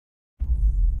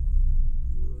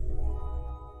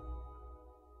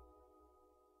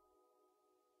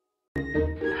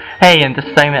Hey, in this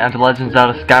segment of the Legends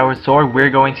of the Skyward Sword, we're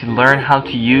going to learn how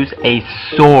to use a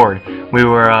sword. We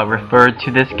were referred to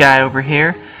this guy over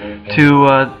here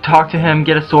to talk to him,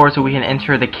 get a sword so we can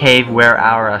enter the cave where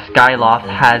our Skyloft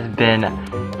has been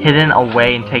hidden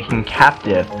away and taken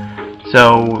captive.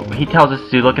 So he tells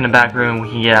us to look in the back room and we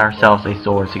can get ourselves a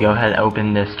sword. So go ahead and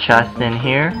open this chest in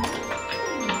here.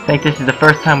 I think this is the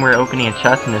first time we're opening a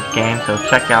chest in this game, so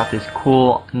check out this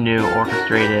cool new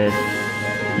orchestrated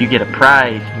 "you get a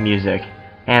prize" music.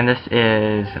 And this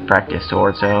is a practice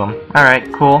sword, so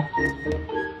alright, cool.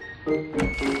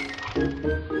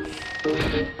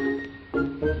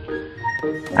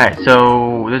 Alright,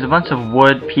 so there's a bunch of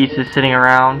wood pieces sitting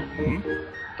around.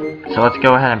 So let's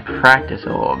go ahead and practice a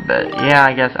little bit. Yeah,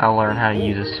 I guess I'll learn how to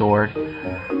use a sword.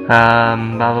 Blah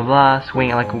blah blah, swing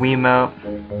it like a Wiimote.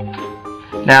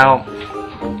 Now,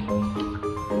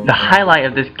 the highlight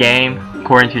of this game,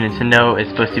 according to Nintendo, is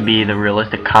supposed to be the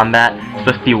realistic combat. It's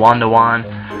supposed to be one-to-one.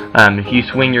 If you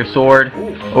swing your sword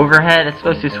overhead, it's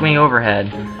supposed to swing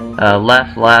overhead.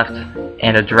 Left,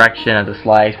 and the direction of the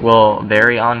slice will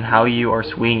vary on how you are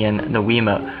swinging the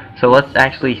Wiimote. So let's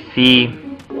actually see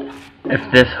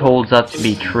if this holds up to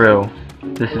be true.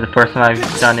 This is the first time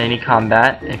I've done any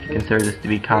combat, if you consider this to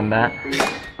be combat.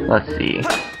 Let's see.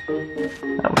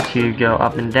 Once you go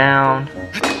up and down.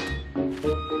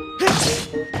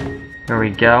 There we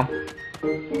go.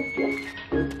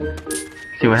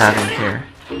 See what happens here.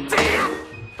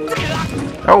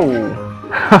 Oh!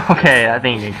 Okay, I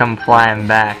think it come flying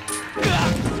back.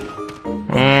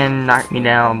 And knocked me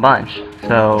down a bunch.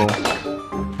 So,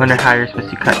 wonder how you're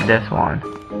supposed to cut this one.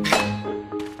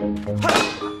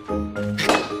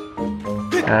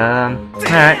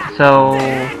 Alright, so...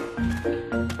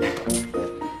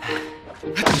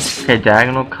 okay,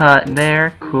 diagonal cut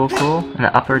there. Cool. And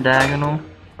the upper diagonal.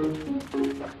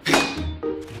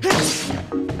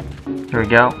 There we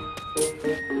go.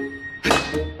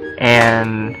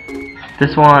 And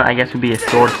this one, I guess, would be a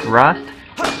sword thrust.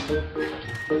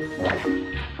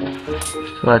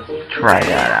 So let's try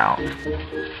that out.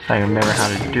 If I remember how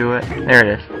to do it. There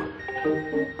it is.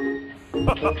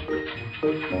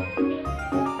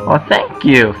 Well, thank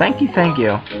you. Thank you.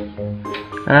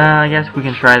 I guess we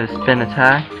can try the spin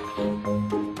attack.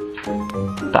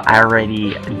 But I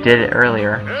already did it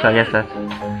earlier, so I guess that's...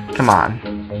 come on.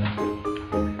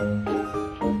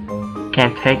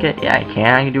 Can't take it? Yeah, I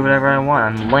can. I can do whatever I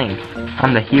want. I'm Link.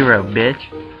 I'm the hero, bitch.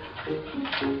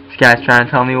 This guy's trying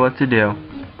to tell me what to do.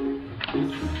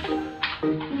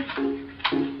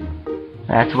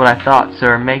 That's what I thought,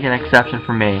 sir. Make an exception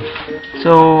for me.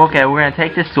 So, okay, we're going to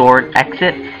take this sword,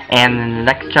 exit, and in the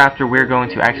next chapter we're going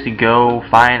to actually go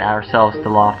find ourselves the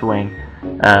Loft Wing.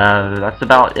 That's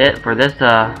about it for this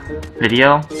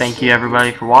video. Thank you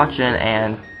everybody for watching,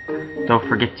 and don't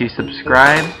forget to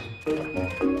subscribe.